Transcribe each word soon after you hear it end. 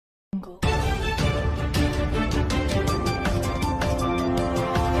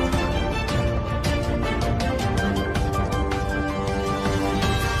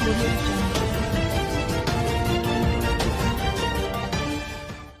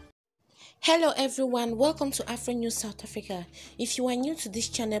Hello everyone, welcome to Afro News South Africa. If you are new to this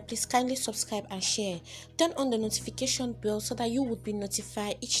channel, please kindly subscribe and share. Turn on the notification bell so that you would be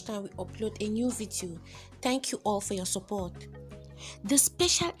notified each time we upload a new video. Thank you all for your support. The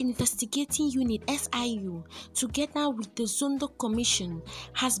Special Investigating Unit SIU, together with the Zondo Commission,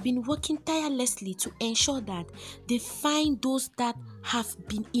 has been working tirelessly to ensure that they find those that have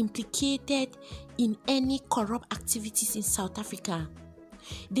been implicated in any corrupt activities in South Africa.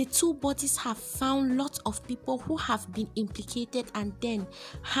 The two bodies have found lots of people who have been implicated and then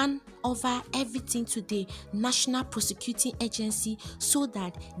hand over everything to the National Prosecuting Agency so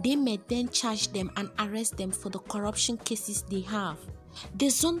that they may then charge them and arrest them for the corruption cases they have. The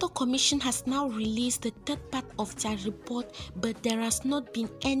Zondo Commission has now released the third part of their report, but there has not been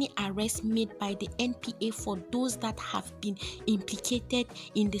any arrest made by the NPA for those that have been implicated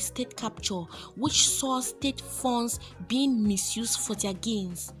in the state capture, which saw state funds being misused for their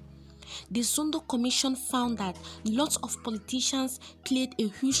gains. The Zondo Commission found that lots of politicians played a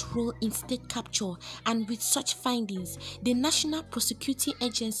huge role in state capture, and with such findings, the National Prosecuting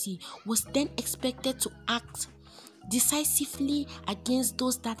Agency was then expected to act decisively against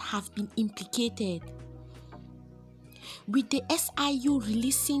those that have been implicated. With the SIU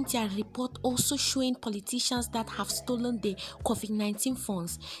releasing their report also showing politicians that have stolen the COVID-19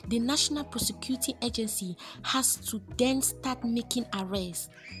 funds, the National Prosecuting Agency has to then start making arrests.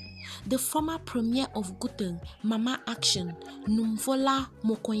 The former premier of Gauteng, Mama Action, Nomvula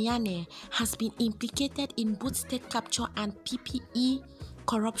Mokonyane, has been implicated in both state capture and PPE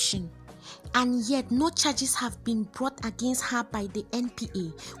corruption. And yet no charges have been brought against her by the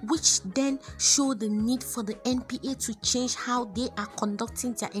NPA, which then show the need for the NPA to change how they are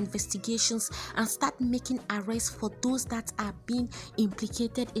conducting their investigations and start making arrests for those that are being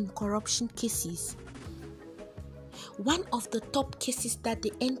implicated in corruption cases. One of the top cases that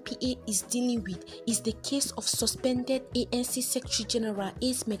the NPA is dealing with is the case of suspended ANC Secretary General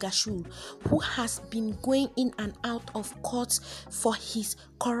Magashule, who has been going in and out of courts for his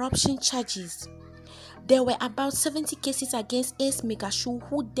corruption charges. There were about 70 cases against Magashule,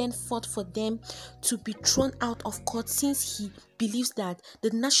 who then fought for them to be thrown out of court since he believes that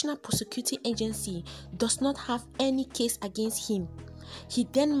the National Prosecuting Agency does not have any case against him. He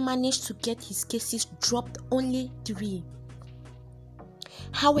then managed to get his cases dropped, only 3.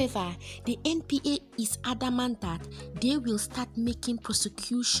 However, the NPA is adamant that they will start making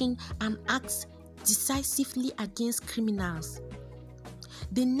prosecution and act decisively against criminals.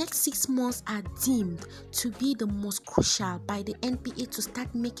 The next 6 months are deemed to be the most crucial by the NPA to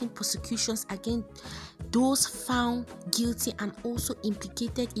start making prosecutions against those found guilty and also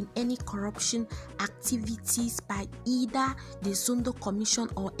implicated in any corruption activities by either the Zondo Commission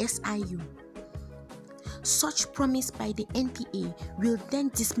or SIU. Such promise by the NPA will then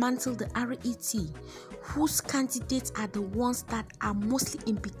dismantle the RET, whose candidates are the ones that are mostly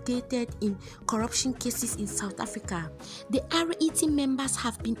implicated in corruption cases in South Africa. The RET members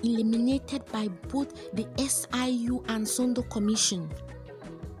have been eliminated by both the SIU and Zondo Commission.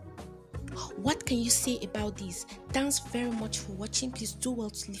 What can you say about this? Thanks very much for watching. Please do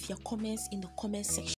well to leave your comments in the comment section.